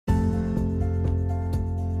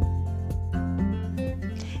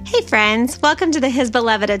Hey friends, welcome to the His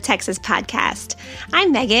Beloved of Texas podcast.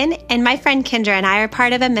 I'm Megan, and my friend Kendra and I are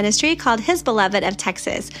part of a ministry called His Beloved of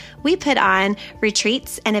Texas. We put on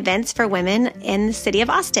retreats and events for women in the city of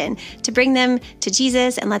Austin to bring them to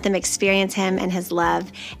Jesus and let them experience Him and His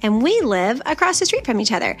love. And we live across the street from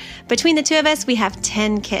each other. Between the two of us, we have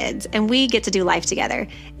 10 kids, and we get to do life together.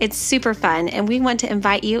 It's super fun, and we want to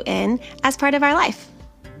invite you in as part of our life.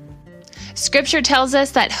 Scripture tells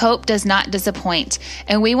us that hope does not disappoint,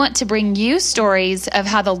 and we want to bring you stories of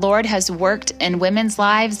how the Lord has worked in women's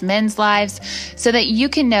lives, men's lives, so that you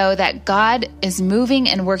can know that God is moving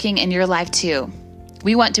and working in your life too.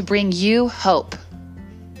 We want to bring you hope.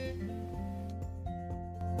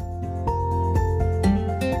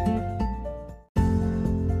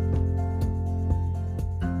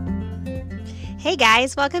 Hey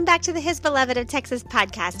guys, welcome back to the His Beloved of Texas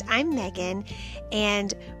podcast. I'm Megan,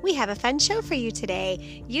 and we have a fun show for you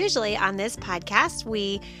today. Usually on this podcast,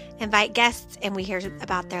 we invite guests and we hear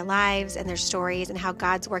about their lives and their stories and how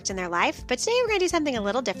God's worked in their life. But today we're going to do something a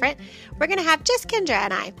little different. We're going to have just Kendra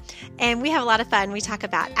and I, and we have a lot of fun. We talk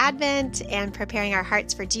about Advent and preparing our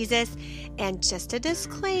hearts for Jesus. And just a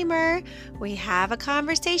disclaimer, we have a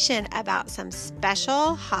conversation about some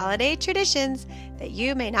special holiday traditions that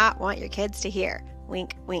you may not want your kids to hear.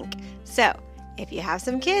 Wink, wink. So if you have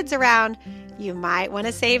some kids around, you might want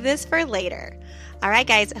to save this for later. All right,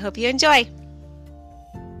 guys, I hope you enjoy.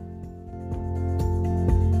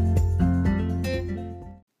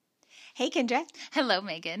 Hey, Kendra. Hello,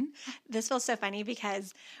 Megan. This feels so funny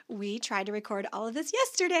because we tried to record all of this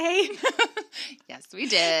yesterday. Yes, we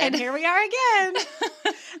did. And here we are again.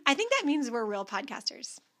 I think that means we're real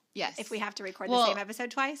podcasters. Yes. If we have to record the same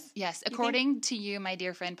episode twice. Yes. According to you, my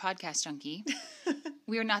dear friend, Podcast Junkie,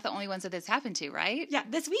 we are not the only ones that this happened to, right? Yeah.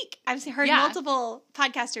 This week, I've heard multiple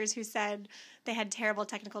podcasters who said they had terrible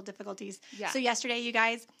technical difficulties. Yeah. So yesterday, you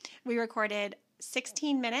guys, we recorded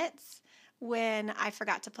 16 minutes when I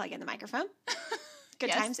forgot to plug in the microphone. Good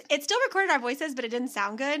times. It still recorded our voices, but it didn't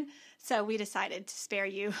sound good. So we decided to spare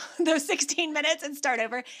you those 16 minutes and start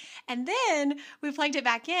over. And then we plugged it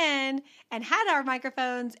back in and had our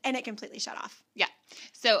microphones, and it completely shut off. Yeah.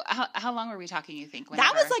 So how long were we talking, you think?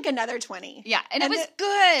 That was like another 20. Yeah. And it was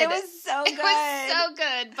good. It was so good. It was so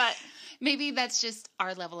good. But maybe that's just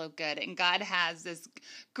our level of good. And God has this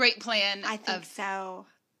great plan. I think so.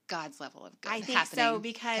 God's level of good. I think so,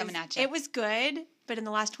 because it was good, but in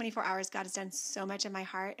the last 24 hours, God has done so much in my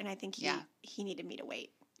heart, and I think he needed me to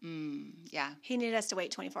wait. Yeah. He needed us to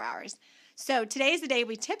wait 24 hours. So today is the day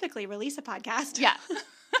we typically release a podcast. Yeah.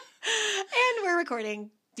 And we're recording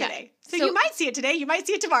today. Yeah. So you might see it today. You might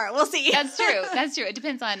see it tomorrow. We'll see. That's true. That's true. It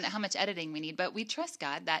depends on how much editing we need, but we trust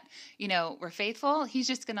God that, we're faithful. He's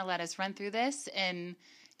just going to let us run through this and,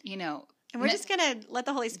 and we're just going to let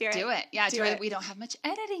the Holy Spirit do it. Yeah, do it. We don't have much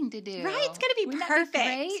editing to do. Right? It's going to be perfect.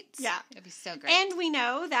 That be great? Yeah. It'd be so great. And we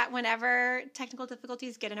know that whenever technical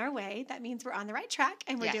difficulties get in our way, that means we're on the right track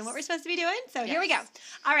and we're doing what we're supposed to be doing. So here we go.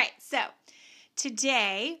 All right. So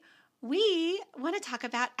today we want to talk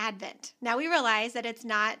about Advent. Now we realize that it's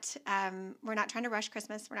not, we're not trying to rush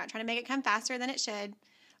Christmas. We're not trying to make it come faster than it should,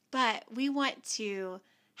 but we want to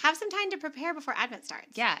have some time to prepare before Advent starts.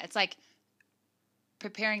 Yeah. It's like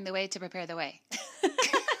preparing the way to prepare the way.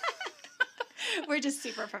 We're just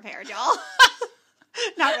super prepared, y'all.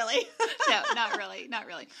 Not really. No, not really. Not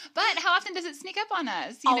really. But how often does it sneak up on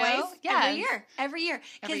us? Always. Yeah. Every year.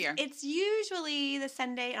 Every year. It's usually the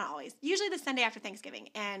Sunday, not always, usually the Sunday after Thanksgiving.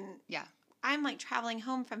 And I'm like traveling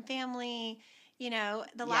home from family.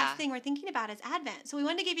 The last thing we're thinking about is Advent. So we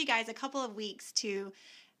wanted to give you guys a couple of weeks to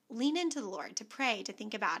lean into the Lord, to pray, to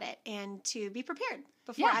think about it, and to be prepared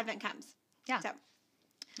before Advent comes.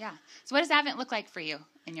 Yeah. So what does Advent look like for you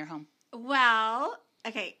in your home? Well,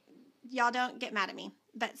 okay, y'all don't get mad at me,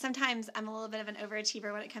 but sometimes I'm a little bit of an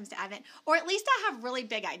overachiever when it comes to Advent, or at least I have really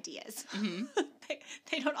big ideas. Mm-hmm.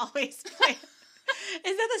 they don't always play.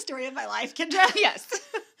 Is that the story of my life, Kendra? Yes.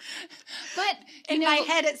 But in my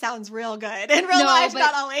head, it sounds real good. In real life,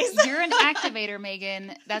 not always. You're an activator,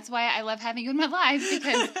 Megan. That's why I love having you in my life,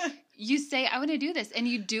 because you say, I want to do this, and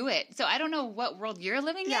you do it. So I don't know what world you're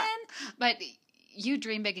living in, but you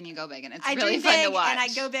dream big and you go big, and it's really fun to watch. And I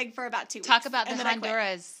go big for about 2 weeks. Talk about the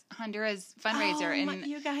Honduras fundraiser, and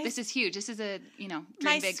you guys, this is huge. This is a dream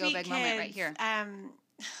big, go big moment right here.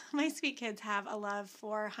 My sweet kids have a love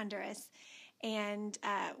for Honduras, and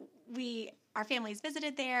our family's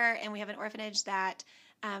visited there, and we have an orphanage that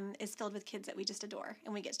is filled with kids that we just adore,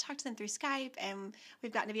 and we get to talk to them through Skype, and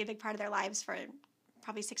we've gotten to be a big part of their lives for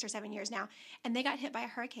probably 6 or 7 years now. And they got hit by a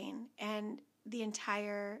hurricane, and the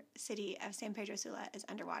entire city of San Pedro Sula is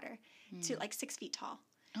underwater to like 6 feet tall.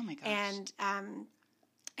 Oh my gosh. And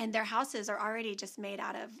And their houses are already just made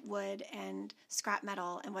out of wood and scrap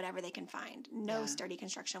metal and whatever they can find. No sturdy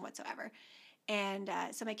construction whatsoever. And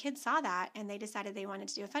so my kids saw that, and they decided they wanted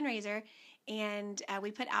to do a fundraiser. And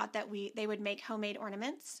we put out that they would make homemade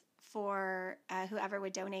ornaments for whoever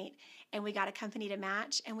would donate. And we got a company to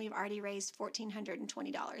match, and we've already raised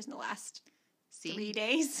 $1,420 in the last 3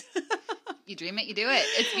 days. You dream it, you do it.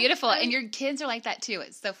 It's beautiful. And your kids are like that too.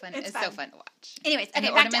 It's so fun. It's so fun to watch. Anyways, and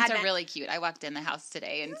the ornaments are really cute. I walked in the house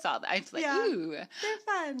today and saw that. I was like, ooh. They're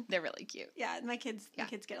fun. They're really cute. Yeah, my kids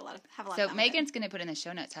have a lot of fun. So Megan's going to put in the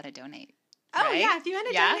show notes how to donate. Oh, right? yeah. If you want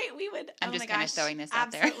to donate, we would. I'm just kind of throwing this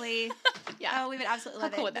out there. Absolutely. Oh, we would absolutely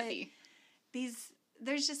love it. How cool would that be?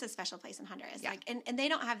 There's just a special place in Honduras. Yeah. And they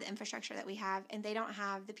don't have the infrastructure that we have, and they don't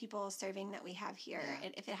have the people serving that we have here. Yeah.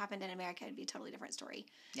 And if it happened in America, it'd be a totally different story.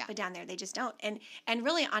 Yeah. But down there, they just don't. And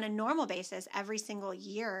really, on a normal basis, every single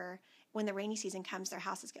year when the rainy season comes, their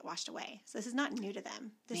houses get washed away. So this is not new to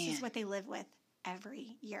them. This is what they live with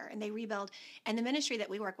every year, and they rebuild. And the ministry that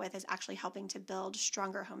we work with is actually helping to build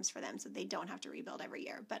stronger homes for them so they don't have to rebuild every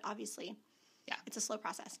year. But obviously, it's a slow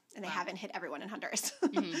process, and they haven't hit everyone in Honduras.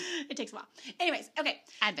 Mm-hmm. It takes a while. Anyways, okay.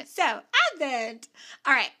 Advent. So, Advent.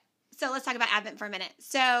 All right. So, let's talk about Advent for a minute.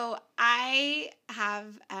 So, I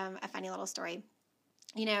have a funny little story.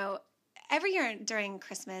 You know, every year during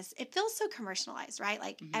Christmas, it feels so commercialized, right?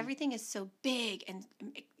 Like, everything is so big and,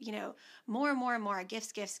 you know, more and more and more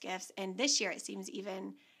gifts. And this year, it seems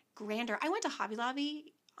even grander. I went to Hobby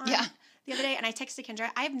Lobby the other day, and I texted Kendra,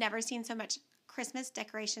 I have never seen so much Christmas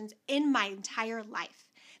decorations in my entire life.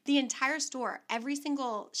 The entire store, every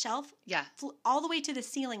single shelf, all the way to the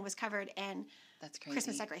ceiling was covered in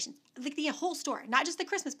Christmas decorations. Like the whole store, not just the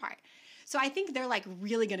Christmas part. So I think they're like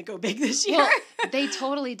really going to go big this year. Well, they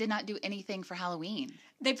totally did not do anything for Halloween.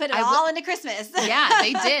 They put it all into Christmas. Yeah,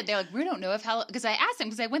 they did. They're like, we don't know if because I asked them,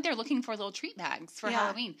 because I went there looking for little treat bags for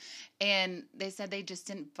Halloween. And they said they just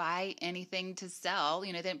didn't buy anything to sell.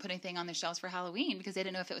 You know, they didn't put anything on their shelves for Halloween because they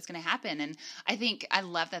didn't know if it was going to happen. And I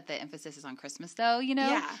love that the emphasis is on Christmas, though, you know?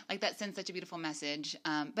 Yeah. Like that sends such a beautiful message.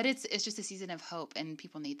 But it's just a season of hope, and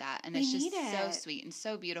people need that. And it's just so sweet and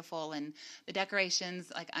so beautiful. And the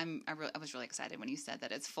decorations, like I was really excited when you said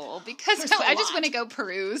that it's full, because I just want to go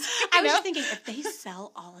peruse. I was just thinking, if they sell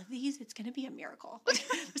all of these, it's going to be a miracle.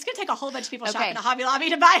 It's going to take a whole bunch of people shopping at Hobby Lobby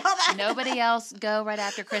to buy all that. Nobody else go right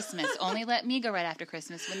after Christmas. Only let me go right after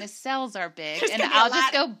Christmas when the sales are big, and I'll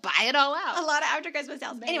just go buy it all out. A lot of after Christmas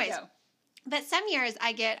sales. Anyways, but some years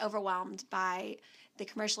I get overwhelmed by the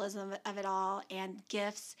commercialism of it all and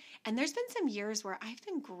gifts. And there's been some years where I've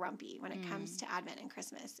been grumpy when it comes to Advent and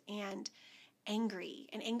Christmas, and angry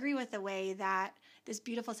with the way that this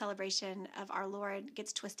beautiful celebration of our Lord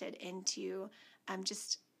gets twisted into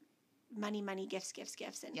just money, gifts.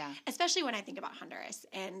 And especially when I think about Honduras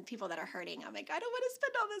and people that are hurting, I'm like, I don't want to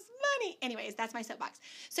spend all this money. Anyways, that's my soapbox.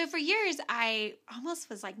 So for years, I almost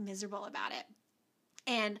was like miserable about it.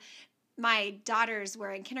 And my daughters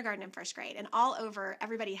were in kindergarten and first grade, and all over,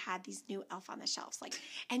 everybody had these new Elf on the Shelves.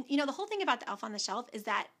 And you know, the whole thing about the Elf on the Shelf is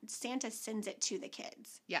that Santa sends it to the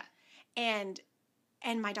kids. Yeah. And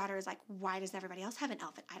my daughter is like, why does everybody else have an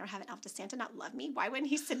elf? And I don't have an elf. Does Santa not love me? Why wouldn't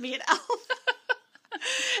he send me an elf?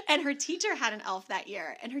 And her teacher had an elf that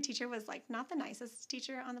year. And her teacher was like, not the nicest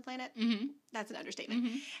teacher on the planet. Mm-hmm. That's an understatement.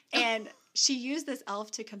 Mm-hmm. And she used this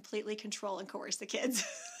elf to completely control and coerce the kids.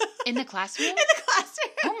 In the classroom? In the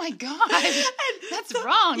classroom. Oh my God. That's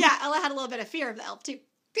wrong. Yeah, Ella had a little bit of fear of the elf too.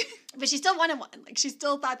 But she still wanted one. Like, she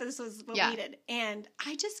still thought that this was what we needed. And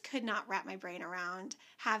I just could not wrap my brain around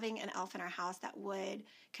having an elf in our house that would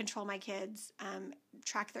control my kids,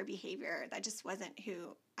 track their behavior. That just wasn't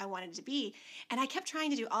who I wanted to be. And I kept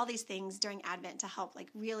trying to do all these things during Advent to help, like,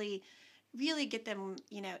 really get them,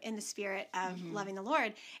 you know, in the spirit of loving the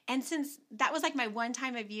Lord. And since that was like my one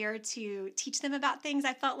time of year to teach them about things,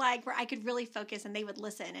 I felt like where I could really focus and they would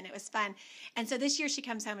listen, and it was fun. And so this year she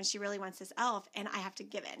comes home and she really wants this elf, and I have to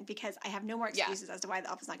give in because I have no more excuses as to why the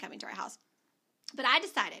elf is not coming to our house. But I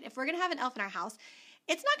decided if we're going to have an elf in our house,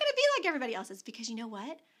 it's not going to be like everybody else's, because you know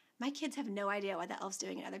what? My kids have no idea what the elf's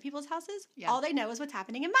doing in other people's houses. Yeah. All they know is what's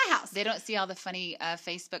happening in my house. They don't see all the funny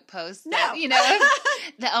Facebook posts that, you know,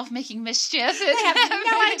 the elf making mischief. They have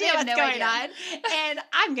no idea what's going on. And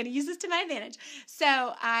I'm going to use this to my advantage.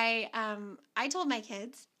 So I told my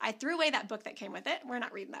kids, I threw away that book that came with it. We're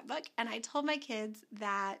not reading that book. And I told my kids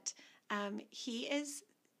that she is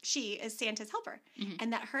Santa's helper,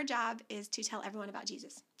 and that her job is to tell everyone about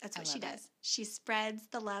Jesus. That's what she does. She spreads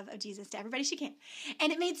the love of Jesus to everybody she can.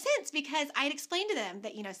 And it made sense because I had explained to them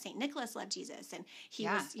that, you know, St. Nicholas loved Jesus, and he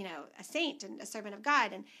was, you know, a saint and a servant of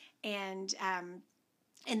God, and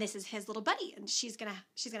this is his little buddy, and she's gonna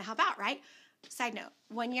help out, right? side note,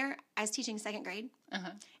 one year I was teaching second grade,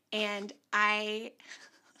 Uh-huh. and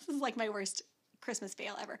this is like my worst Christmas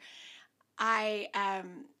fail ever. I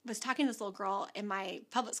was talking to this little girl in my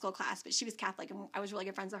public school class, but she was Catholic, and I was really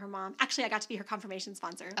good friends with her mom. Actually, I got to be her confirmation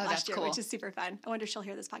sponsor last year, cool. which is super fun. I wonder if she'll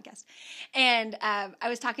hear this podcast. And I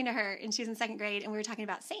was talking to her, and she was in second grade, and we were talking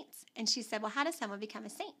about saints. And she said, well, how does someone become a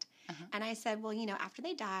saint? Uh-huh. And I said, well, after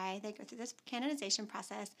they die, they go through this canonization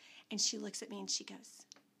process. And she looks at me, and she goes,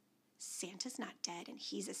 Santa's not dead, and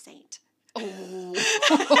he's a saint. Oh.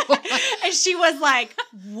 And she was like,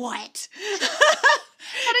 what?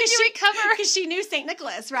 How did you recover? Because she knew St.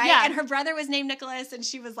 Nicholas, right? Yeah. And her brother was named Nicholas, and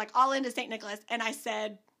she was like all into St. Nicholas. And I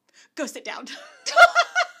said, go sit down.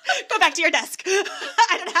 Go back to your desk.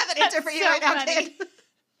 I don't have an answer for you right now, kid.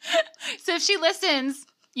 So if she listens,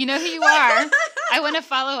 you know who you are. I want to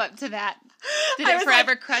follow up to that. Did it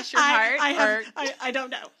forever crush your heart? I don't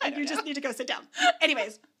know. You just need to go sit down.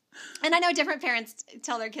 Anyways. And I know different parents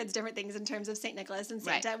tell their kids different things in terms of St. Nicholas and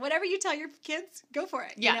Santa. Right. Whatever you tell your kids, go for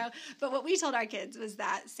it. Yeah. But what we told our kids was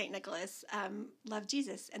that St. Nicholas loved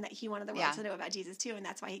Jesus, and that he wanted the world to know about Jesus too, and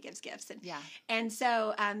that's why he gives gifts. And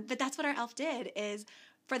so, but that's what our elf did, is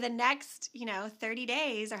for the next 30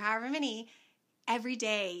 days or however many, every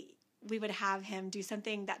day we would have him do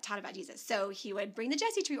something that taught about Jesus. So he would bring the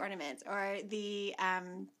Jesse tree ornaments, or the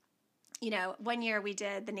one year we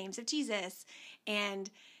did the names of Jesus. And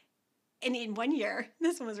in one year,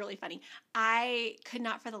 this one was really funny, I could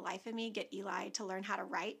not for the life of me get Eli to learn how to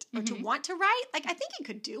write or to want to write. Like, I think he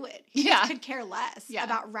could do it. He just could care less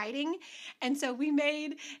about writing. And so we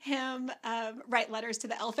made him write letters to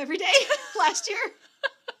the elf every day last year.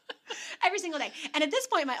 Every single day. And at this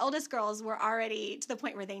point, my oldest girls were already to the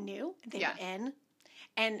point where they knew they were in.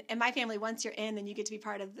 And in my family, once you're in, then you get to be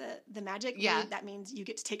part of the magic. Yeah. That means you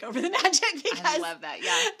get to take over the magic, because I love that.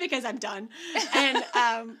 Yeah. Because I'm done.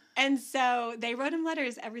 And so they wrote him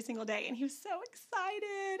letters every single day, and he was so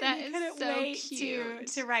excited. That and he is couldn't so wait cute.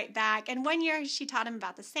 to write back. And one year she taught him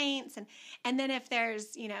about the saints, and then if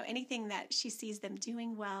there's anything that she sees them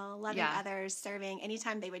doing well, loving others, serving,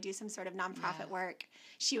 anytime they would do some sort of nonprofit work,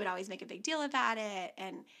 she would always make a big deal about it.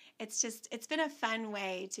 And it's been a fun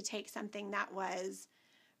way to take something that was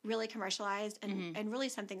really commercialized and really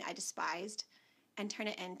something that I despised, and turn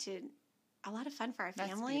it into a lot of fun for our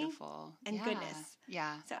family. That's beautiful. And goodness.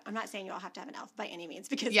 Yeah. So I'm not saying you all have to have an elf by any means,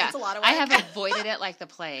 because it's a lot of work. I have avoided it like the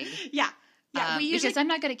plague. Yeah. Because I'm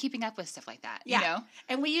not good at keeping up with stuff like that. Yeah. You know?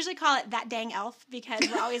 And we usually call it that dang elf, because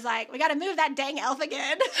we're always like, we got to move that dang elf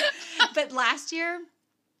again. But last year,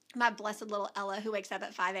 my blessed little Ella, who wakes up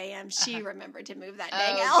at 5 a.m., she remembered to move that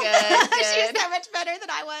dang elf. Good. She's so much better than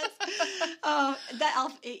I was. Oh, that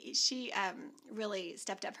elf, she really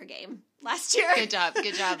stepped up her game last year. Good job,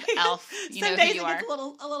 elf. You know who you are. Some days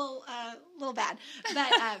it's a little bad.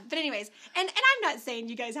 But anyways, and I'm not saying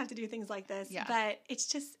you guys have to do things like this, but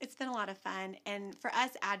it's been a lot of fun. And for us,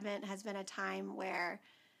 Advent has been a time where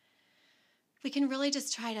we can really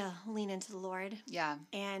just try to lean into the Lord. Yeah.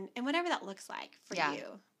 And whatever that looks like for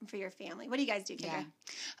you and for your family. What do you guys do, Kendra?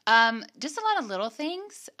 Yeah. Just a lot of little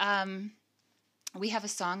things. We have a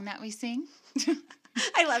song that we sing.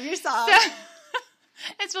 I love your song. So,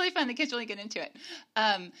 it's really fun. The kids really get into it.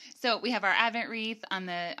 So we have our Advent wreath on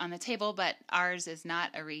the table, but ours is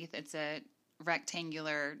not a wreath. It's a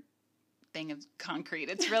rectangular thing of concrete.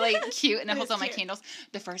 It's really cute, and it holds all my candles.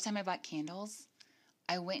 The first time I bought candles,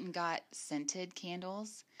 I went and got scented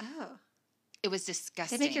candles. Oh. It was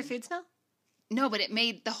disgusting. Did it make your food smell? No, but it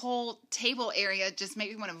made the whole table area just make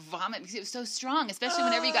me want to vomit, because it was so strong, especially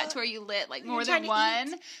whenever you got to where you lit like more than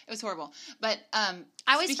one. It was horrible. But I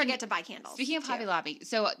always forget to buy candles. Speaking of Hobby Lobby,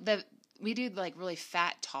 so we do like really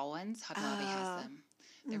fat, tall ones. Hobby Lobby has them.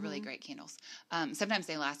 They're really great candles. Sometimes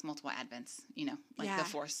they last multiple Advents, like the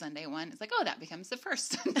fourth Sunday one. It's like, oh, that becomes the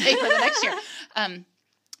first Sunday for the next year.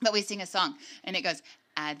 But we sing a song, and it goes,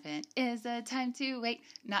 Advent is a time to wait,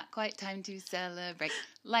 not quite time to celebrate.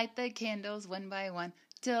 Light the candles one by one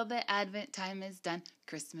till the Advent time is done.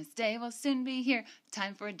 Christmas Day will soon be here.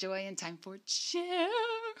 Time for joy and time for cheer. And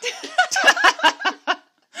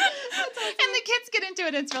the kids get into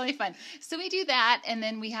it. It's really fun. So we do that, and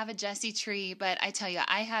then we have a Jesse tree. But I tell you,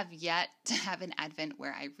 I have yet to have an Advent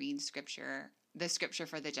where I read the scripture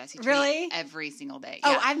for the Jesse tree every single day.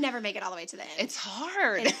 Oh, I've never make it all the way to the end. It's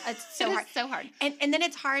hard. It's so hard. So hard. And then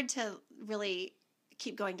it's hard to really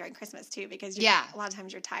keep going during Christmas too, because a lot of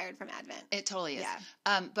times you're tired from Advent. It totally is.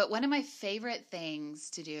 Yeah. But one of my favorite things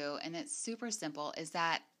to do, and it's super simple, is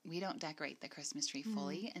that we don't decorate the Christmas tree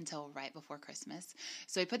fully until right before Christmas.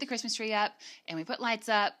 So we put the Christmas tree up, and we put lights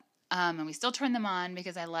up, And we still turn them on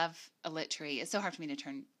because I love a lit tree. It's so hard for me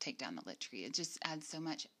to take down the lit tree. It just adds so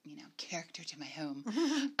much, character to my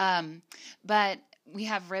home. But we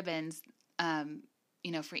have ribbons,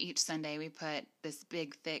 for each Sunday. We put this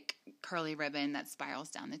big, thick, curly ribbon that spirals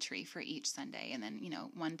down the tree for each Sunday. And then,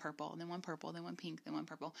 one purple, then one purple, then one pink, then one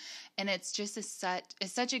purple. And it's just it's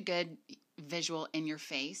such a good visual in your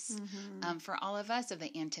face for all of us, of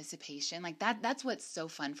the anticipation. Like that's what's so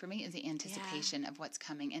fun for me, is the anticipation of what's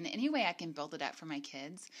coming. And any way I can build it up for my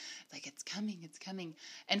kids, like it's coming.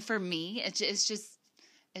 And for me, it's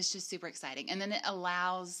just super exciting. And then it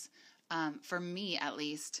allows, for me at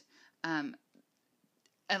least,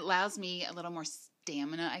 it allows me a little more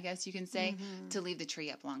stamina, I guess you can say, to leave the tree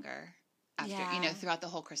up longer after, throughout the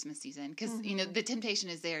whole Christmas season. Because, the temptation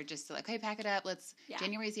is there just to okay, pack it up.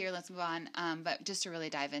 January's here, let's move on. But just to really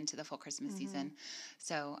dive into the full Christmas season.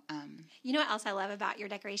 So, you know what else I love about your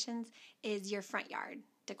decorations is your front yard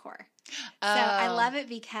decor. So I love it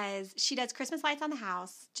because she does Christmas lights on the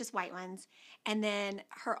house, just white ones. And then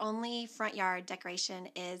her only front yard decoration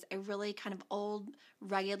is a really kind of old,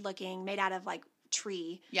 rugged looking, made out of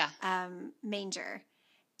tree manger,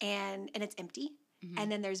 and it's empty.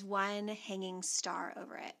 And then there's one hanging star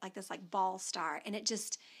over it, like this ball star, and it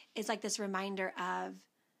just is like this reminder of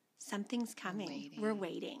something's coming. We're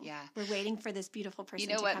waiting. Yeah, we're waiting for this beautiful person.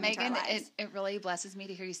 You know to what, come Megan? into our lives. It really blesses me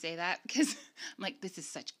to hear you say that, because I'm like,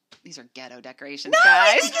 these are ghetto decorations, no,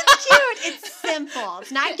 guys. It's cute. It's simple.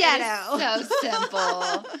 It's not ghetto.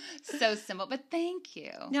 It's so simple. But thank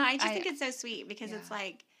you. No, I just think it's so sweet because it's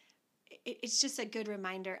it's just a good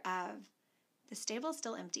reminder of the stable's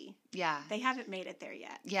still empty. Yeah. They haven't made it there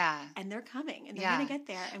yet. Yeah. And they're coming, and they're going to get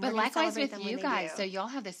there. And but we're likewise with you guys. So y'all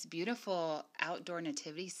have this beautiful outdoor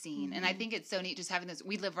nativity scene. And I think it's so neat just having this.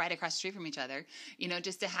 We live right across the street from each other,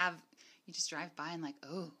 just to have, you just drive by and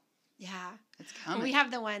oh. Yeah. It's coming. Well, we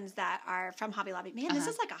have the ones that are from Hobby Lobby. Man, this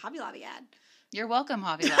is like a Hobby Lobby ad. You're welcome,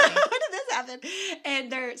 Hobby Lobby. When did this happen? And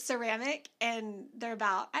they're ceramic, and they're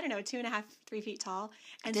about, 2.5, 3 feet tall.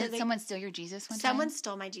 And did someone steal your Jesus one time? Someone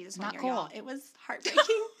stole my Jesus one year, cool. y'all. It was heartbreaking.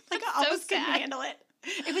 I almost couldn't handle it.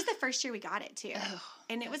 It was the first year we got it, too. Oh,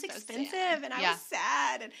 and it was expensive, and I was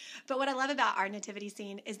sad. But what I love about our nativity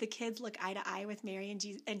scene is the kids look eye to eye with Mary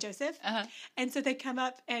and Joseph. And so they come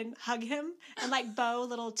up and hug him. And Bo,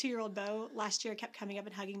 little 2-year-old Bo, last year kept coming up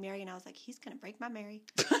and hugging Mary. And I was like, he's going to break my Mary.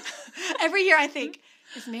 Every year I think,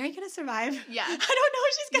 is Mary going to survive? Yeah. I don't know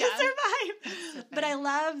if she's going to survive. So but I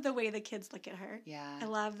love the way the kids look at her. Yeah. I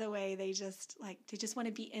love the way they just want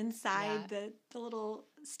to be inside the little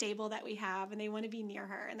stable that we have, and they want to be near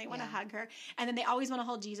her, and they want to hug her. And then they always want to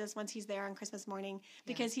hold Jesus once he's there on Christmas morning,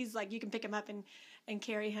 because he's you can pick him up and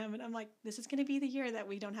carry him. And I'm like, this is going to be the year that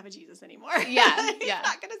we don't have a Jesus anymore. Yeah. He's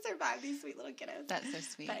not going to survive these sweet little kiddos. That's so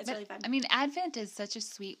sweet. But it's really fun. I mean, Advent is such a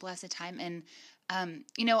sweet, blessed time. And,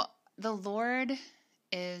 the Lord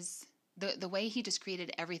is the way he just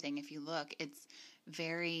created everything. If you look, it's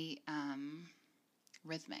very,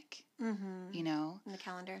 rhythmic, and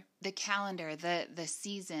the calendar, the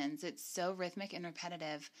seasons, it's so rhythmic and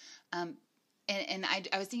repetitive. And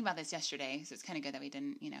I was thinking about this yesterday, so it's kind of good that we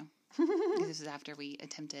didn't, because this was after we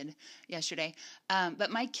attempted yesterday. But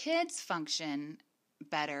my kids function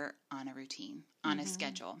better on a routine, on a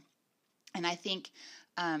schedule. And I think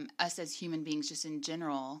us as human beings, just in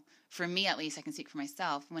general, for me at least, I can speak for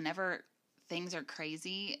myself, whenever things are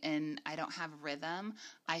crazy and I don't have rhythm,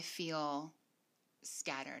 I feel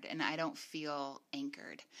scattered and I don't feel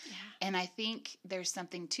anchored. Yeah. And I think there's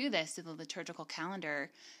something to this, to the liturgical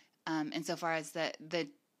calendar, insofar as the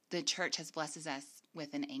church has blessed us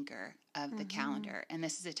with an anchor of the calendar. And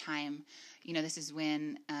this is a time, this is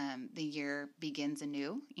when the year begins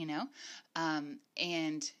anew,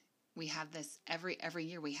 and we have this every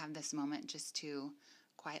year. We have this moment just to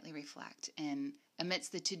quietly reflect, and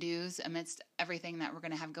amidst the to-dos, amidst everything that we're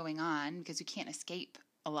going to have going on, because we can't escape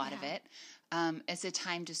a lot of it. It's a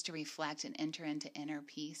time just to reflect and enter into inner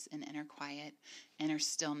peace and inner quiet, inner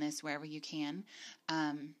stillness wherever you can.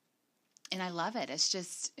 And I love it. It's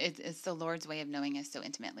just, it's the Lord's way of knowing us so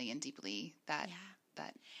intimately and deeply that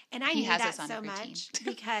and I need that so much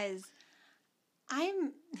because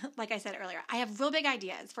I'm, like I said earlier, I have real big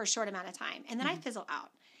ideas for a short amount of time, and then I fizzle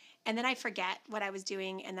out. And then I forget what I was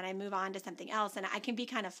doing, and then I move on to something else, and I can be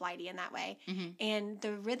kind of flighty in that way. And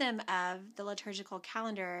the rhythm of the liturgical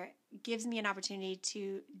calendar gives me an opportunity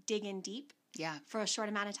to dig in deep for a short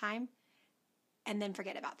amount of time, and then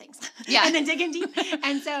forget about things. And then dig in deep.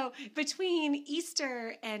 And so between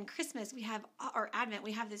Easter and Christmas, or Advent,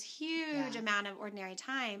 we have this huge amount of ordinary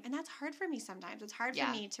time, and that's hard for me sometimes. It's hard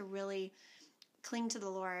for me to really cling to the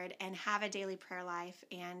Lord and have a daily prayer life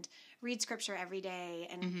and read scripture every day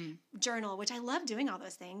and journal, which I love doing all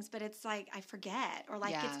those things, but it's like I forget or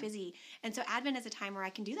life gets busy. And so Advent is a time where I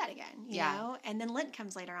can do that again, you know? And then Lent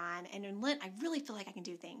comes later on. And in Lent, I really feel like I can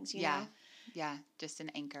do things, you know? Yeah, just an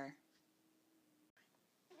anchor.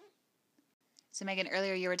 So Megan,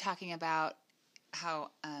 earlier you were talking about how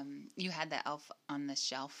you had the elf on the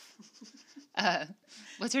shelf.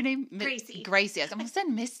 What's her name? Gracie. Gracie. I almost said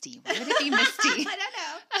Misty. Why would it be Misty? I don't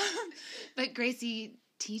know. But Gracie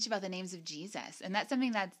teach about the names of Jesus. And that's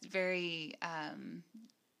something that's very,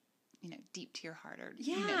 deep to your heart or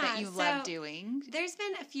that you love doing. There's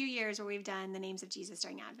been a few years where we've done the names of Jesus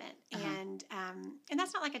during Advent. And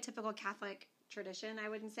that's not like a typical Catholic tradition, I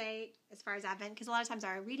wouldn't say, as far as Advent, because a lot of times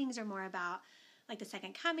our readings are more about like the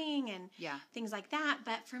second coming and things like that.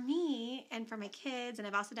 But for me and for my kids, and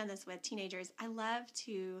I've also done this with teenagers, I love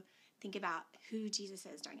to think about who Jesus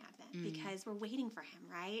is during Advent because we're waiting for him,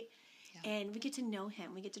 right? Yeah. And we get to know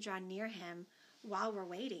him. We get to draw near him while we're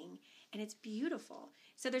waiting. And it's beautiful.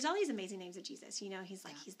 So there's all these amazing names of Jesus. You know, he's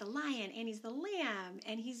like, he's the lion and he's the lamb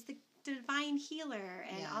and he's the divine healer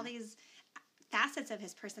and all these facets of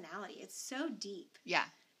his personality. It's so deep. Yeah.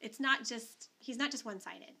 It's not just, he's not just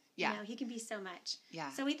one-sided. Yeah. You know, he can be so much.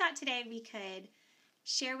 Yeah. So we thought today we could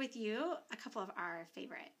share with you a couple of our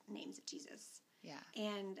favorite names of Jesus. Yeah.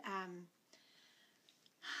 And I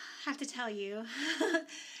have to tell you,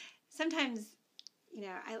 sometimes, you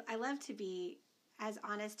know, I love to be as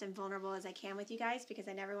honest and vulnerable as I can with you guys because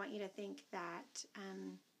I never want you to think that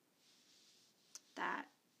that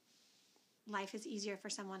life is easier for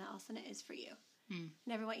someone else than it is for you.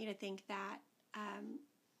 Never want you to think that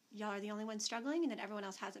y'all are the only ones struggling and that everyone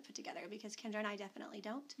else has it put together because Kendra and I definitely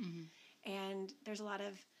don't. And there's a lot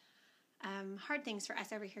of hard things for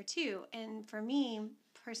us over here too. And for me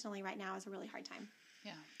personally right now is a really hard time.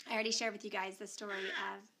 Yeah. I already shared with you guys the story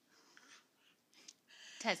of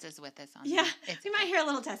Tessa's with us on Yeah. You might hear a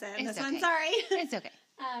little Tessa in this one. Sorry. It's okay.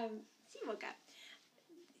 She woke up.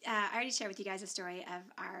 I already shared with you guys a story of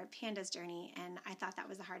our panda's journey, and I thought that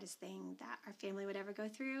was the hardest thing that our family would ever go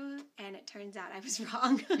through, and it turns out I was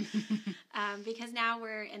wrong because now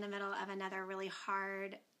we're in the middle of another really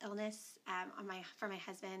hard illness for my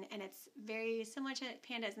husband, and it's very similar to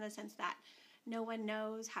pandas in the sense that no one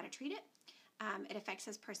knows how to treat it. It affects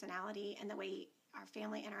his personality and the way our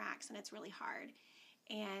family interacts, and it's really hard.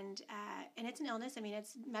 And it's an illness. I mean,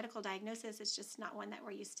 it's medical diagnosis. It's just not one that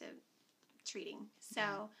we're used to treating. So,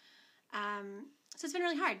 so it's been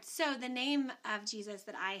really hard. So the name of Jesus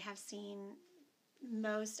that I have seen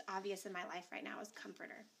most obvious in my life right now is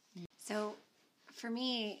Comforter. So for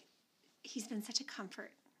me, he's been such a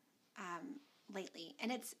comfort lately.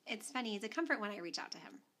 And it's funny. He's a comfort when I reach out to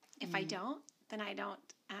him. If I don't, then I don't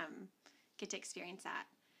get to experience that.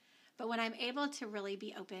 But when I'm able to really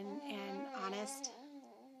be open and honest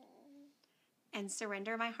and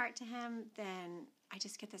surrender my heart to him, then I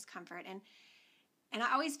just get this comfort. And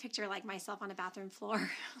I always picture like myself on a bathroom floor.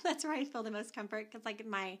 That's where I feel the most comfort because like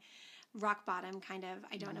my rock bottom kind of,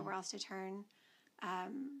 I don't know where else to turn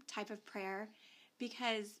type of prayer.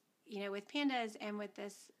 Because, you know, with pandas and with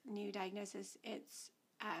this new diagnosis, it's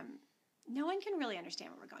no one can really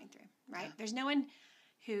understand what we're going through, right? Yeah. There's no one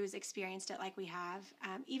who's experienced it like we have.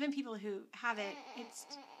 Even people who have it,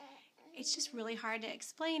 it's just really hard to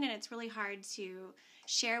explain, and it's really hard to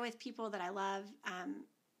share with people that I love.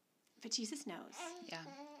 But Jesus knows. Yeah.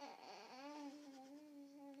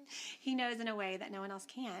 He knows in a way that no one else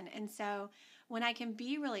can. And so when I can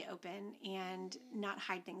be really open and not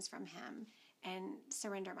hide things from him and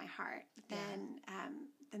surrender my heart,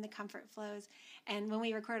 then the comfort flows. And when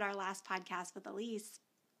we recorded our last podcast with Elise,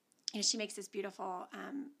 you know, she makes this beautiful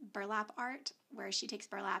burlap art where she takes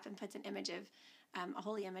burlap and puts an image of a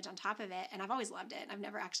holy image on top of it. And I've always loved it. I've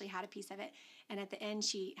never actually had a piece of it. And at the end,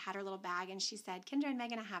 she had her little bag and she said, Kendra and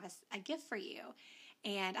Megan, I have a gift for you.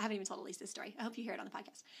 And I haven't even told Elise this story. I hope you hear it on the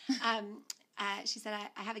podcast. She said,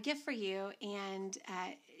 I have a gift for you. And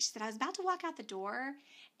she said, I was about to walk out the door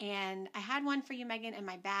and I had one for you, Megan, in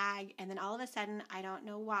my bag. And then all of a sudden, I don't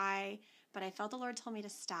know why, but I felt the Lord told me to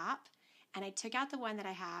stop. And I took out the one that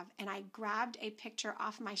I have, and I grabbed a picture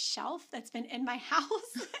off my shelf that's been in my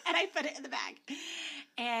house, and I put it in the bag.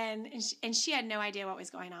 And she had no idea what was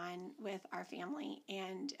going on with our family.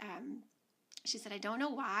 And she said, I don't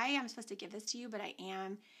know why I'm supposed to give this to you, but I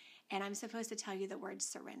am. And I'm supposed to tell you the word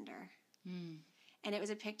surrender. And it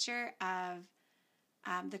was a picture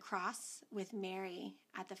of the cross with Mary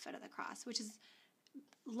at the foot of the cross, which has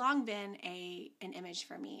long been an image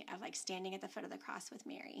for me of like standing at the foot of the cross with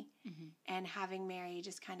Mary and having Mary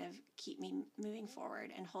just kind of keep me moving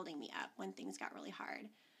forward and holding me up when things got really hard.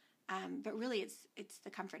 But really, it's the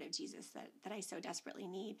comfort of Jesus that I so desperately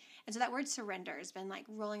need. And so that word surrender has been like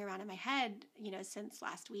rolling around in my head, since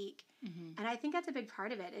last week. Mm-hmm. And I think that's a big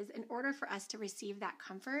part of it is in order for us to receive that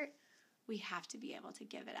comfort, we have to be able to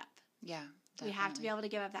give it up. Yeah, definitely. We have to be able to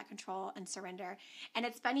give up that control and surrender. And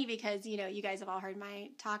it's funny because, you guys have all heard my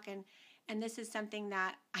talk and this is something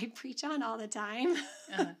that I preach on all the time.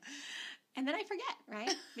 Uh-huh. And then I forget,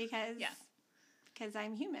 right? Because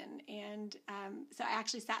I'm human. And so I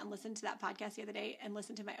actually sat and listened to that podcast the other day and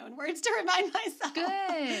listened to my own words to remind myself.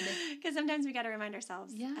 Good. Because sometimes we got to remind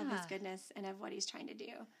ourselves of his goodness and of what he's trying to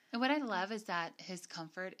do. And what I love is that his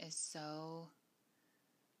comfort is so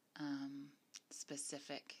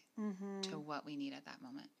specific to what we need at that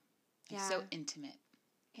moment. It's so intimate.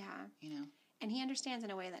 Yeah. And he understands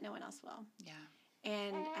in a way that no one else will. Yeah.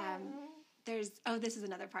 And this is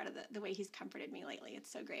another part of the way he's comforted me lately.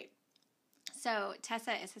 It's so great. So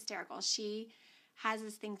Tessa is hysterical. She has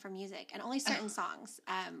this thing for music and only certain songs.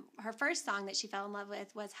 Her first song that she fell in love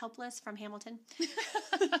with was Helpless from Hamilton.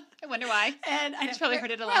 I wonder why. And I've probably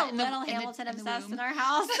heard it a lot. Little Hamilton obsessed in our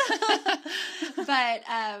house. But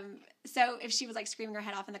so if she was like screaming her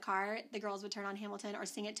head off in the car, the girls would turn on Hamilton or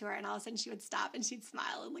sing it to her, and all of a sudden she would stop and she'd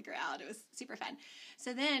smile and look around. It was super fun.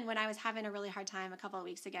 So then when I was having a really hard time a couple of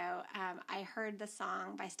weeks ago, I heard the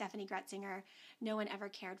song by Stephanie Gretzinger, No One Ever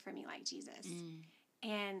Cared for Me Like Jesus.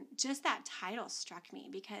 And just that title struck me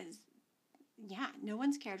because, no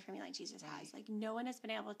one's cared for me like Jesus has. Like, no one has been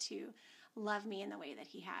able to love me in the way that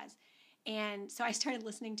he has. And so I started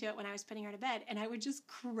listening to it when I was putting her to bed, and I would just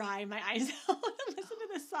cry my eyes out and listen to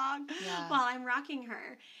this song while I'm rocking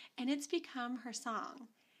her. And it's become her song.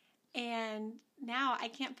 And now I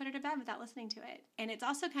can't put her to bed without listening to it. And it's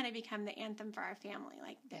also kind of become the anthem for our family,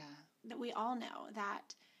 like that we all know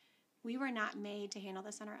that we were not made to handle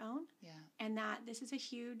this on our own. Yeah. And that this is a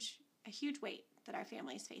huge weight that our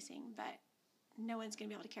family is facing, but no one's going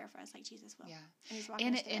to be able to care for us like Jesus will. Yeah.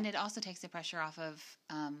 And it also takes the pressure off of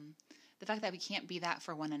the fact that we can't be that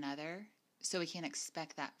for one another, so we can't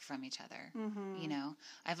expect that from each other. Mm-hmm.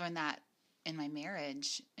 I've learned that in my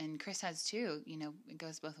marriage, and Chris has too. It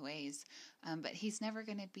goes both ways. But he's never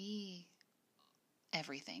going to be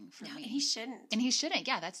everything for me. And he shouldn't.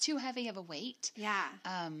 Yeah, that's too heavy of a weight. Yeah.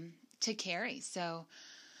 To carry. So.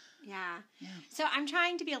 Yeah. So I'm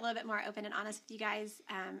trying to be a little bit more open and honest with you guys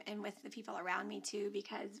and with the people around me too,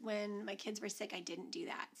 because when my kids were sick, I didn't do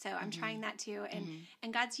that. So I'm trying that too.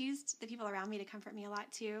 And God's used the people around me to comfort me a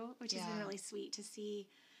lot too, which has been really sweet to see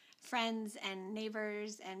friends and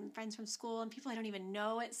neighbors and friends from school and people I don't even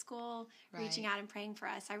know at school reaching out and praying for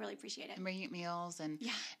us. I really appreciate it. And bringing meals. And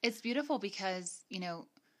it's beautiful because,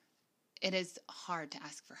 it is hard to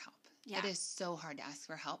ask for help. Yeah. It is so hard to ask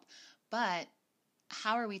for help. But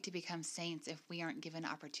how are we to become saints if we aren't given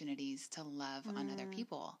opportunities to love on other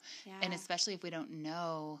people? Yeah. And especially if we don't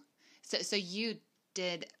know. So you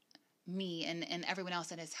did me and everyone else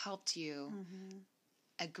that has helped you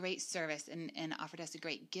a great service and offered us a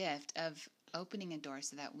great gift of opening a door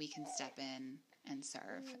so that we can step in and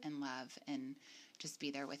serve and love and just be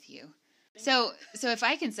there with you. So if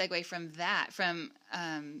I can segue from that, from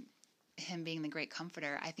him being the great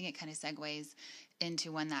comforter, I think it kind of segues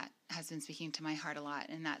into one that has been speaking to my heart a lot,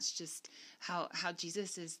 and that's just how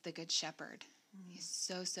Jesus is the good shepherd. He's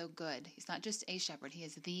so, so good. He's not just a shepherd. He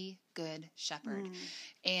is the good shepherd.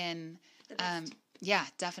 And yeah,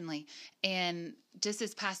 definitely. And just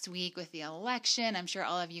this past week with the election, I'm sure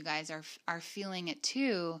all of you guys are feeling it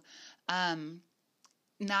too.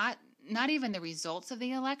 Not even the results of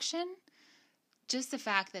the election, just the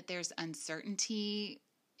fact that there's uncertainty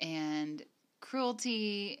and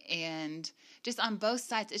cruelty and just on both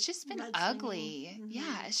sides. It's just been ugly.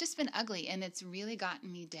 Yeah, it's just been ugly. And it's really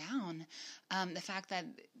gotten me down. The fact that,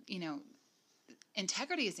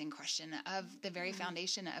 integrity is in question of the very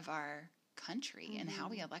foundation of our country and how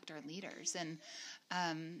we elect our leaders. And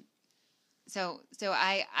so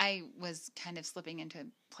I was kind of slipping into a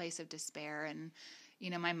place of despair, and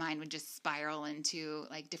my mind would just spiral into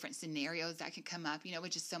like different scenarios that could come up,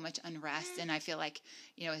 with just so much unrest. And I feel like,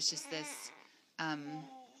 it's just this,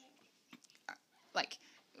 like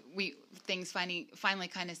things finally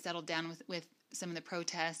kind of settled down with some of the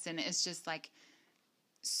protests, and it's just like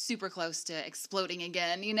super close to exploding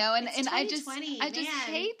again, and I just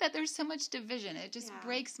hate that there's so much division. It just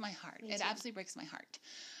breaks my heart. It absolutely breaks my heart.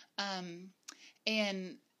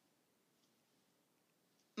 And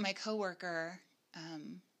my coworker,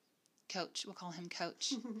 Coach, we'll call him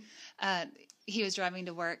Coach. He was driving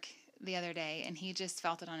to work the other day, and he just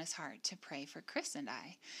felt it on his heart to pray for Chris and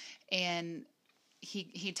I. And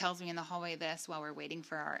he tells me in the hallway this while we're waiting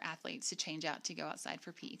for our athletes to change out to go outside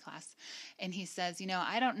for PE class. And he says,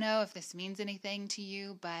 I don't know if this means anything to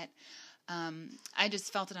you, but I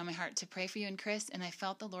just felt it on my heart to pray for you and Chris. And I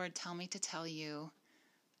felt the Lord tell me to tell you,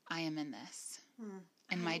 I am in this.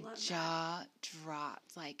 And my jaw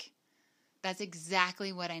dropped. Like, that's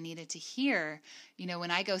exactly what I needed to hear.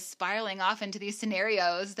 When I go spiraling off into these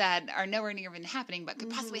scenarios that are nowhere near even happening, but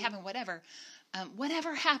could possibly happen, whatever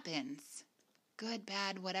happens, good,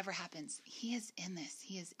 bad, whatever happens, he is in this.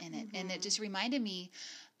 He is in it. And it just reminded me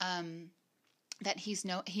that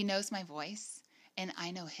he knows my voice and I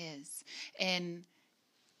know his. And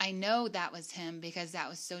I know that was him because that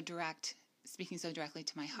was so direct, speaking so directly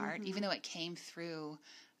to my heart, even though it came through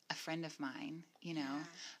a friend of mine,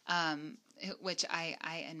 which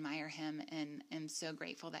I admire him and am so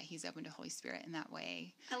grateful that he's open to Holy Spirit in that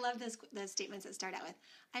way. I love those statements that start out with,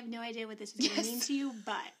 I have no idea what this is going to mean to you,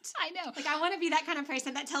 but. I know. Like, I want to be that kind of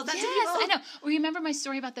person that tells that to people. Yes, I know. Remember my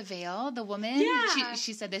story about the veil? The woman? Yeah.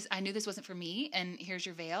 She said this, I knew this wasn't for me, and here's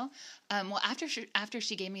your veil. Well, after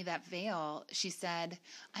she gave me that veil, she said,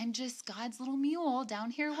 I'm just God's little mule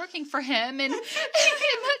down here working for him. And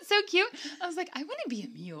that's so cute. I was like, I want to be a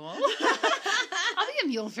mule. I'll be a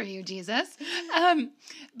mule for you, Jesus.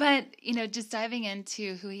 But, just diving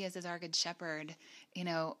into who he is as our good shepherd,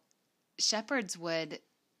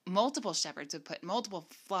 multiple shepherds would put multiple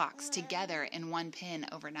flocks together in one pen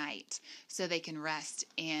overnight so they can rest.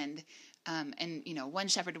 And one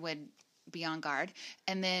shepherd would be on guard.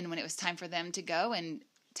 And then when it was time for them to go and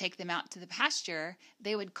take them out to the pasture,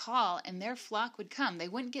 they would call and their flock would come. They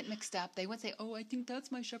wouldn't get mixed up. They wouldn't say, oh, I think that's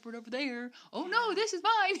my shepherd over there. Oh, no, this is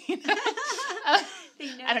mine.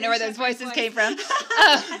 I don't know where those voices came from.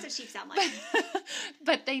 That's what sheep sound like.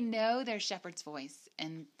 But they know their shepherd's voice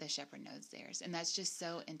and the shepherd knows theirs. And that's just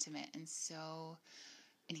so intimate and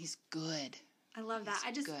he's good. I love that.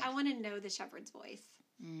 I want to know the shepherd's voice.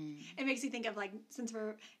 It makes me think of, since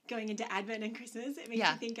we're going into Advent and Christmas, it makes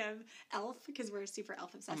me think of Elf, because we're super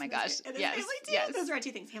Elf obsessed. Oh my gosh. Yes. Yes. Those are our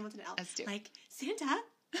two things, Hamilton and Elf. Us too. Like, Santa,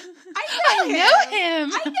 I know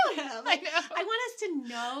him. I know him. I know. I want us to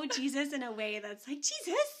know Jesus in a way that's like,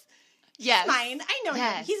 Jesus, yes. he's mine. I know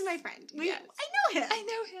him. He's my friend. Yes. I know him.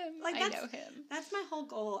 I know him. That's my whole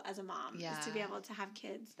goal as a mom, is to be able to have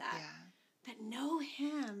kids that know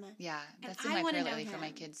him. Yeah, that's in my prayer lately for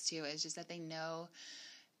my kids too, is just that they know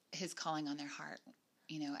his calling on their heart,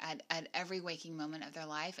 at every waking moment of their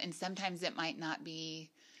life. And sometimes it might not be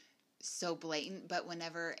so blatant, but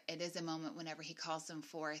whenever it is a moment, whenever he calls them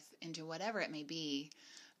forth into whatever it may be,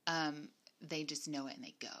 they just know it and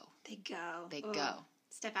they go. They go.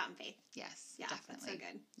 Step out in faith. Yes, yeah, definitely. That's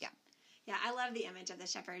so good. Yeah. Yeah, I love the image of the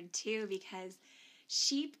shepherd too, because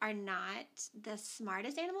sheep are not the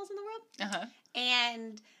smartest animals in the world. Uh-huh.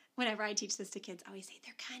 And whenever I teach this to kids, I always say,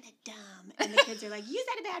 they're kind of dumb. And the kids are like, you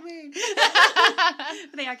said a bad word.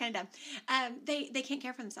 But they are kind of dumb. They can't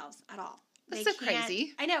care for themselves at all. That's so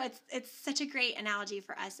crazy. I know, it's such a great analogy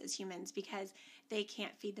for us as humans, because they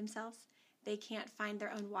can't feed themselves. They can't find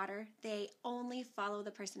their own water. They only follow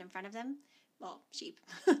the person in front of them. Well, sheep.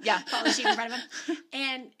 Yeah. Follow sheep in front of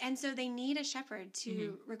them. And so they need a shepherd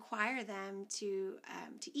to require them to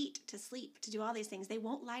eat, to sleep, to do all these things. They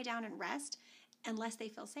won't lie down and rest unless they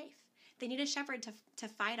feel safe. They need a shepherd to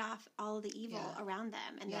fight off all of the evil around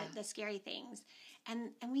them and the scary things.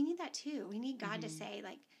 And we need that too. We need God to say,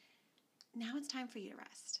 like, now it's time for you to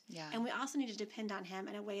rest. Yeah. And we also need to depend on him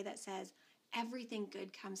in a way that says, everything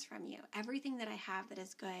good comes from you. Everything that I have that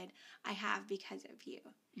is good, I have because of you.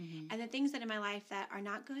 Mm-hmm. And the things that in my life that are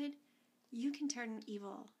not good, you can turn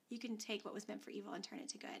evil. You can take what was meant for evil and turn it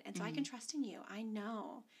to good. And so I can trust in you. I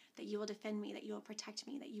know that you will defend me, that you will protect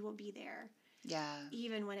me, that you will be there. Yeah.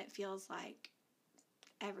 Even when it feels like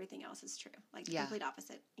everything else is true. Like the complete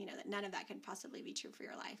opposite. That none of that could possibly be true for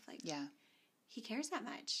your life. Like, he cares that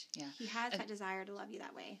much. Yeah. He has that desire to love you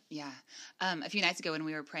that way. Yeah. A few nights ago when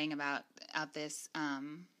we were praying about this,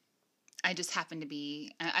 I just happened to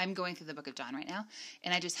be, I'm going through the book of John right now,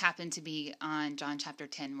 and I just happened to be on John chapter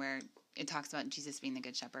 10 where it talks about Jesus being the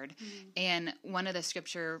good shepherd. Mm-hmm. And one of the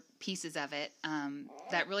scripture pieces of it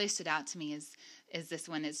that really stood out to me is this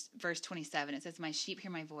one, is verse 27. It says, my sheep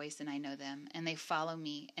hear my voice and I know them, and they follow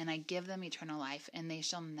me, and I give them eternal life, and they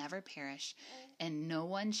shall never perish, and no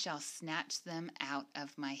one shall snatch them out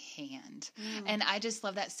of my hand. Mm. And I just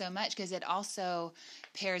love that so much, because it also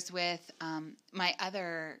pairs with my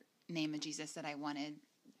other name of Jesus that I wanted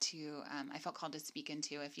I felt called to speak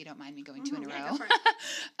into, if you don't mind me going two in a Yeah, row. go for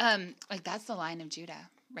it. Like that's the Lion of Judah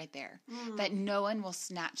right there, that no one will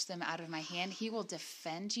snatch them out of my hand. He will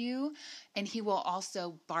defend you, and he will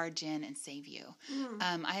also barge in and save you.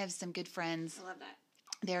 I have some good friends. I love that.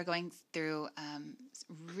 They're going through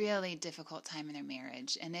really difficult time in their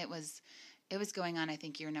marriage, and it was going on, I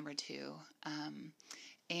think, year number 2.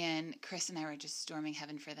 And Chris and I were just storming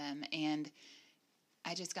heaven for them, and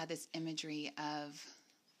I just got this imagery of,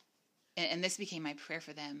 and this became my prayer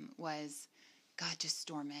for them, was, God, just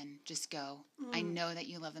storm in, just go. I know that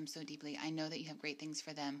you love them so deeply. I know that you have great things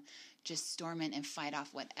for them. Just storm in and fight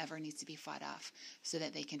off whatever needs to be fought off so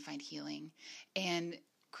that they can find healing. And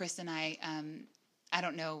Chris and I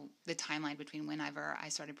don't know the timeline between whenever I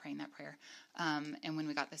started praying that prayer and when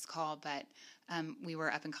we got this call, but we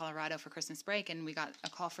were up in Colorado for Christmas break, and we got a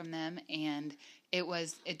call from them, and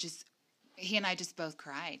he and I just both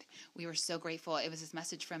cried. We were so grateful. It was this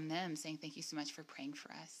message from them saying, thank you so much for praying for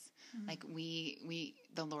us. Like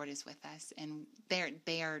the Lord is with us, and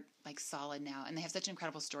they are like solid now, and they have such an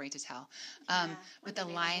incredible story to tell. But the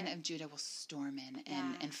Lion of Judah will storm in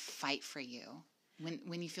and fight for you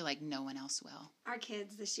when you feel like no one else will. Our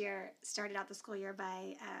kids this year started out the school year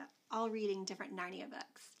by all reading different Narnia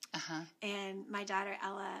books. And my daughter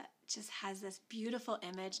Ella just has this beautiful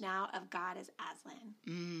image now of God as Aslan,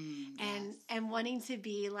 and wanting to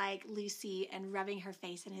be like Lucy and rubbing her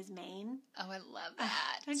face in his mane. Oh, I love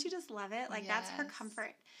that! Don't you just love it? Like that's her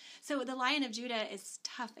comfort. So the Lion of Judah is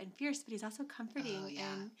tough and fierce, but he's also comforting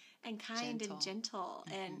and kind and gentle,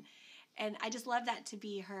 and I just love that to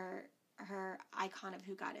be her icon of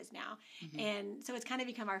who God is now. And so it's kind of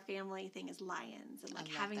become our family thing as lions, and like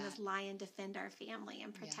having this lion defend our family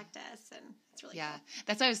and protect us, and it's really cool.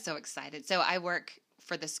 That's why I was so excited. So I work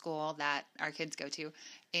for the school that our kids go to,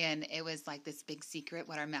 and it was like this big secret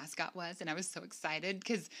what our mascot was, and I was so excited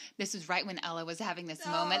because this was right when Ella was having this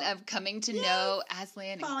moment of coming to know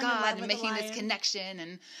Aslan and God and making this connection,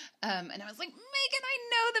 and I was like, Megan, I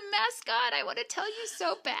know the mascot. I want to tell you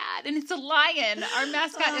so bad, and it's a lion. Our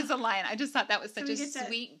mascot is a lion. I just thought that was such a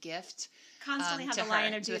sweet gift. Constantly have the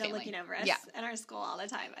Lion of Judah looking over us in our school all the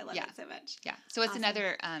time. I love it so much. Yeah. So it's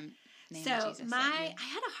another name of Jesus. I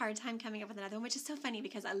had a hard time coming up with another one, which is so funny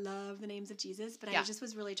because I love the names of Jesus, but I just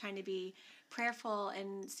was really trying to be prayerful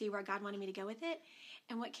and see where God wanted me to go with it.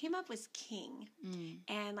 And what came up was King,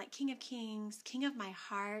 and like King of Kings, King of my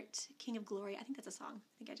heart, King of glory. I think that's a song.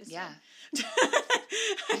 I think I just said.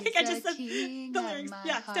 I think I just said the lyrics.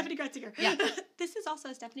 Yeah, Stephanie Gretzinger. Yeah. This is also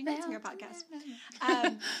a Stephanie Gretzinger podcast.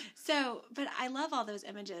 But I love all those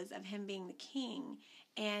images of him being the king.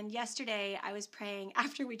 And yesterday I was praying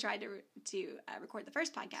after we tried to record the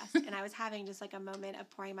first podcast, and I was having just like a moment of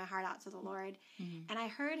pouring my heart out to the Lord. And I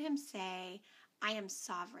heard him say, I am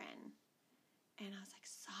sovereign. And I was like,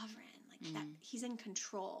 sovereign, like that he's in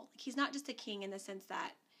control. Like, he's not just a king in the sense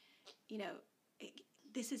that,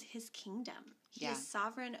 this is his kingdom. He is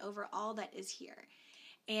sovereign over all that is here.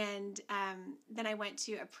 And then I went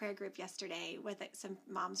to a prayer group yesterday with some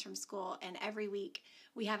moms from school, and every week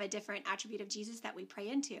we have a different attribute of Jesus that we pray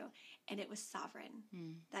into, and it was sovereign,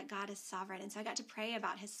 that God is sovereign. And so I got to pray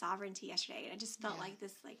about his sovereignty yesterday, and I just felt like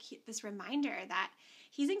this reminder that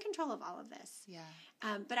he's in control of all of this.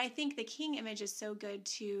 But I think the king image is so good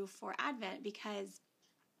too for Advent, because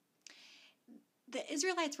the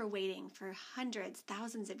Israelites were waiting for hundreds,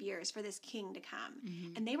 thousands of years for this king to come.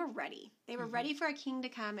 And they were ready. They were ready for a king to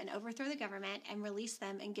come and overthrow the government and release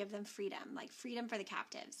them and give them freedom, like freedom for the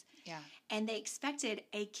captives. And they expected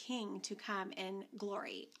a king to come in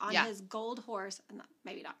glory on his gold horse.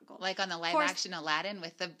 Maybe not gold. Like on the live action Aladdin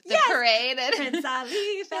with the parade. Prince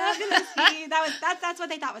Ali, fabulous. That's what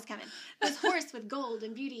they thought was coming. This horse with gold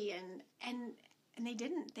and beauty, and they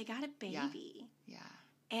didn't. They got a baby.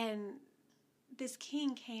 And this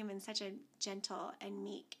king came in such a gentle and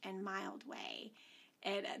meek and mild way.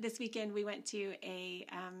 And this weekend we went to a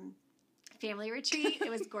family retreat. It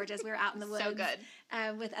was gorgeous. We were out in the woods. So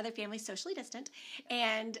good. With other families, socially distant.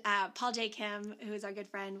 And Paul J. Kim, who is our good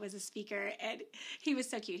friend, was a speaker. And he was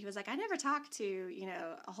so cute. He was like, I never talked to,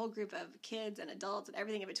 a whole group of kids and adults and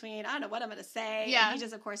everything in between. I don't know what I'm going to say. And he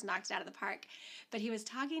just, of course, knocked it out of the park. But he was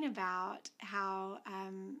talking about how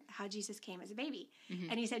Jesus came as a baby.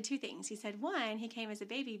 And he said two things. He said, one, he came as a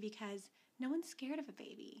baby because no one's scared of a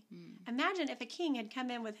baby. Imagine if a king had come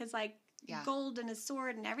in with his gold and his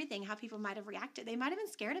sword and everything, how people might have reacted. They might have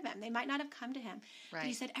been scared of him. They might not have come to him. But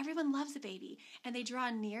he said everyone loves a baby, and they draw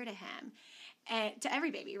near to him, and to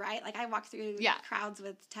every baby, right? Like I walk through crowds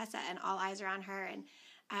with Tessa, and all eyes are on her,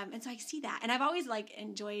 and so I see that. And I've always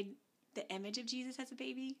enjoyed the image of Jesus as a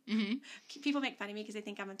baby. Mm-hmm. People make fun of me because they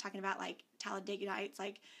think I'm talking about like Talladega Nights,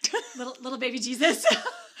 like little baby Jesus.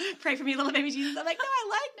 Pray for me, little baby Jesus. I'm like, no, I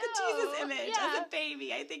like the Jesus image as a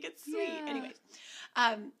baby. I think it's sweet. Yeah. Anyways,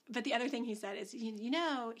 but the other thing he said is,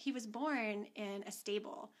 he was born in a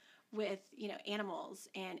stable with, animals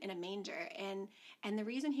and in a manger. And the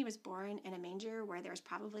reason he was born in a manger where there was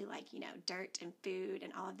probably like, dirt and food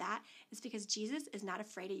and all of that is because Jesus is not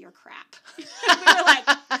afraid of your crap. We were like,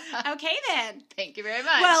 okay then. Thank you very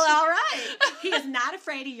much. Well, all right. He is not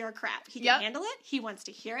afraid of your crap. He can Yep. handle it. He wants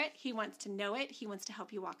to hear it. He wants to know it. He wants to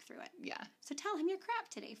help you walk through it. Yeah. So tell him your crap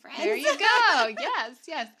today, friends. There you go.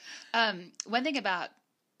 Yes. One thing about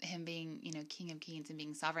him being, King of Kings and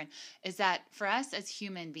being sovereign is that for us as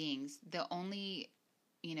human beings, the only,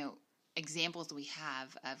 examples we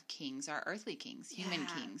have of kings are earthly kings, human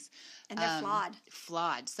kings. And they're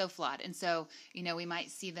so flawed. And so, we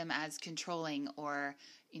might see them as controlling or,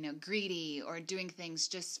 greedy or doing things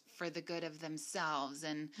just for the good of themselves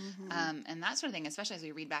and that sort of thing, especially as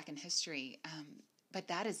we read back in history. But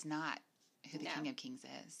that is not who the King of Kings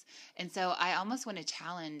is. And so I almost want to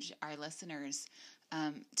challenge our listeners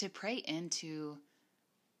to pray into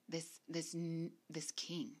this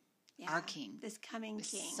king, our king, this coming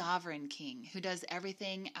king, sovereign king who does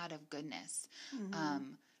everything out of goodness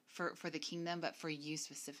for the kingdom, but for you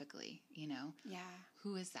specifically,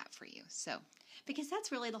 who is that for you? So, because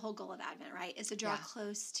that's really the whole goal of Advent, right? Is to draw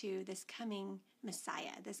close to this coming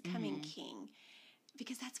Messiah, this coming king,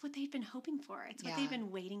 because that's what they've been hoping for. It's what they've been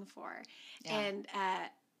waiting for. Yeah. And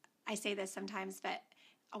I say this sometimes, but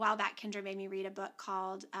a while back, Kendra made me read a book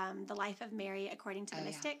called The Life of Mary According to the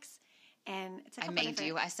Mystics. And it's a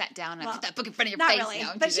couple I sat down and I put that book in front of your not face. Not really,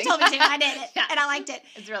 now, but she told me to. I did it, and I liked it.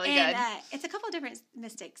 It's really good. It's a couple of different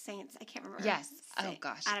mystic saints. I can't remember. Yes. Oh,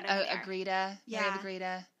 gosh. I don't know. Agreda. Mary of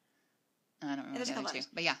Agreda. I don't remember There's the other two.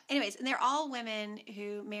 But yeah. Anyways, and they're all women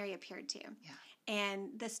who Mary appeared to. Yeah. And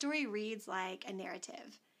the story reads like a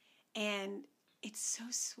narrative. And it's so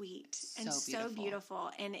sweet and so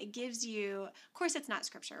beautiful. And it gives you, of course, it's not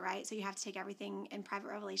scripture, right? So you have to take everything in private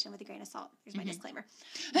revelation with a grain of salt. Here's my disclaimer.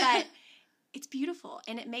 But it's beautiful,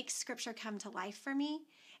 and it makes scripture come to life for me.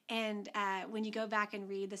 And when you go back and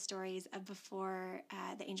read the stories of before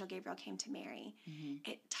the angel Gabriel came to Mary,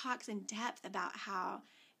 it talks in depth about how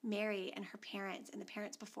Mary and her parents and the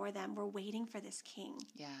parents before them were waiting for this king.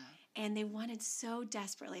 Yeah. And they wanted so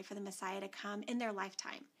desperately for the Messiah to come in their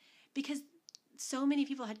lifetime because so many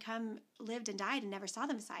people had come, lived, and died and never saw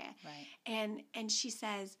the Messiah. Right. And she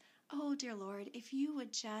says, oh, dear Lord, if you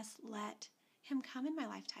would just let him come in my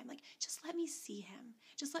lifetime. Like, just let me see him.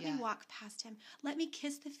 Just let me walk past him. Let me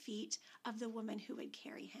kiss the feet of the woman who would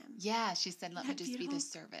carry him. Yeah, she said, let me just be the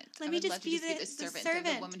servant. Let me just be the servant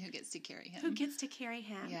of the woman who gets to carry him. Who gets to carry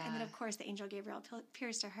him. Yeah. And then, of course, the angel Gabriel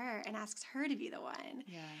appears to her and asks her to be the one.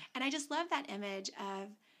 Yeah. And I just love that image of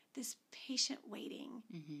this patient waiting.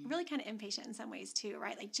 Really kind of impatient in some ways, too,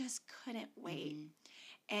 right? Like, just couldn't wait.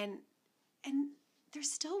 And they're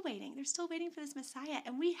still waiting. They're still waiting for this Messiah.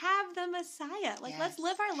 And we have the Messiah. Like, let's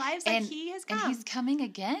live our lives like he has come. And he's coming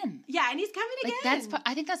again. Yeah, and he's coming again.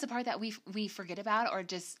 I think that's the part that we forget about or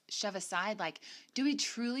just shove aside. Like, do we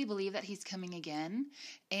truly believe that he's coming again?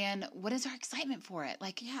 And what is our excitement for it?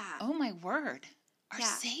 Like, oh my word, our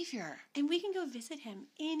Savior. And we can go visit him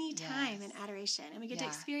anytime in adoration. And we get to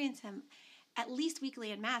experience him at least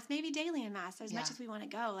weekly in Mass, maybe daily in Mass, as much as we want to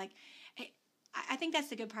go. Like, I think that's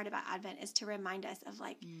the good part about Advent is to remind us of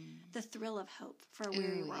like the thrill of hope for a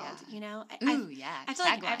weary world. You know, I feel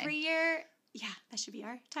like every year, that should be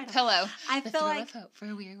our title. Hello, I the feel thrill like of hope for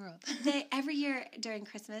a weary world. Every year during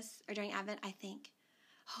Christmas or during Advent, I think,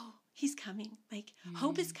 oh, he's coming. Like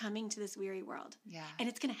hope is coming to this weary world. Yeah, and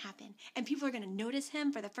it's going to happen, and people are going to notice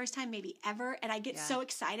him for the first time, maybe ever. And I get so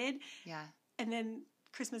excited. Yeah, and then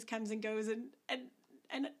Christmas comes and goes,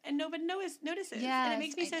 and nobody notices. Yes, and it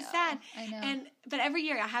makes me so sad. I know. But every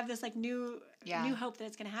year I have this like new hope that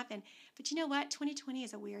it's going to happen. But you know what? 2020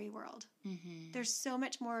 is a weary world. There's so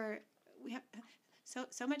much more. We have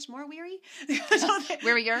so much more weary.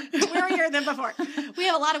 Wearier than before. We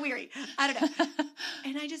have a lot of weary. I don't know.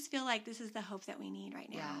 And I just feel like this is the hope that we need right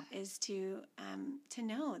now is to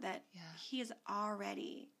know that he has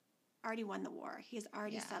already won the war. He has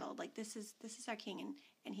already settled. Like this is our king,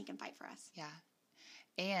 and he can fight for us. Yeah.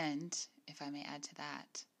 And, if I may add to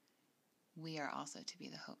that, we are also to be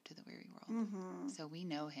the hope to the weary world. So we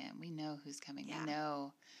know him. We know who's coming. We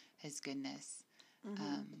know his goodness.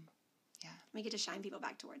 We get to shine people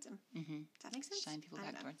back towards him. Does that make sense? Shine people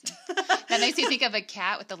back towards him. That makes me think of a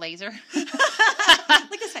cat with a laser.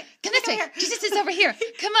 Look this way. Come this way. Jesus is over here.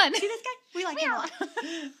 Come on. See this guy? We like him a lot.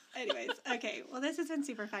 Anyways, okay. Well, this has been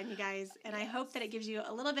super fun, you guys. And I hope that it gives you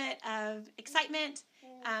a little bit of excitement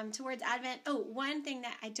towards Advent. Oh, one thing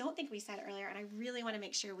that I don't think we said earlier, and I really want to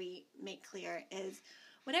make sure we make clear, is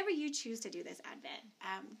whatever you choose to do this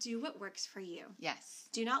Advent, do what works for you. Yes.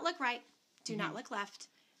 Do not look right. Do not look left.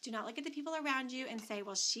 Do not look at the people around you and say,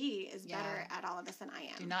 well, she is better at all of this than I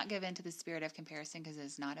am. Do not give in to the spirit of comparison because it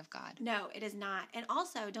is not of God. No, it is not. And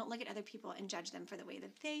also, don't look at other people and judge them for the way that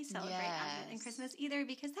they celebrate Advent and Christmas either,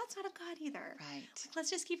 because that's not of God either. Right. Let's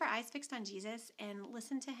just keep our eyes fixed on Jesus and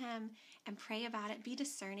listen to him and pray about it. Be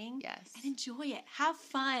discerning. Yes. And enjoy it. Have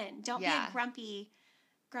fun. Don't be a grumpy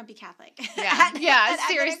Catholic. Yeah,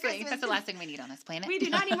 seriously. That's the last thing we need on this planet. We do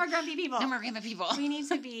not need more grumpy people. No more grumpy people. We need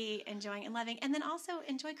to be enjoying and loving. And then also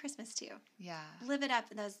enjoy Christmas too. Yeah. Live it up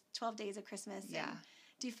those 12 days of Christmas. Yeah. And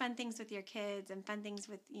do fun things with your kids and fun things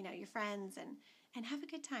with, your friends and have a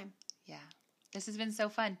good time. Yeah. This has been so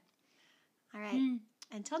fun. All right.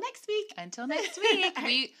 Until next week. Until next week.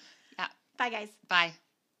 Right. Bye, guys. Bye.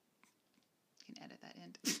 You can edit that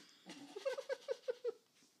in.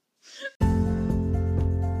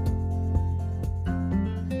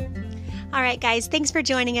 All right, guys, thanks for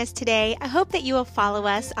joining us today. I hope that you will follow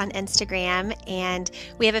us on Instagram, and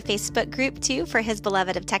we have a Facebook group too for His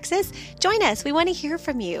Beloved of Texas. Join us. We want to hear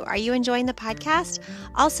from you. Are you enjoying the podcast?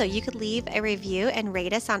 Also, you could leave a review and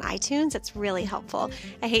rate us on iTunes. It's really helpful.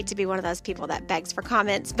 I hate to be one of those people that begs for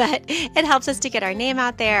comments, but it helps us to get our name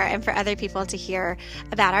out there and for other people to hear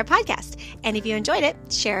about our podcast. And if you enjoyed it,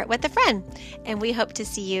 share it with a friend. And we hope to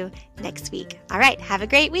see you next week. All right, have a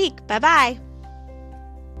great week. Bye-bye.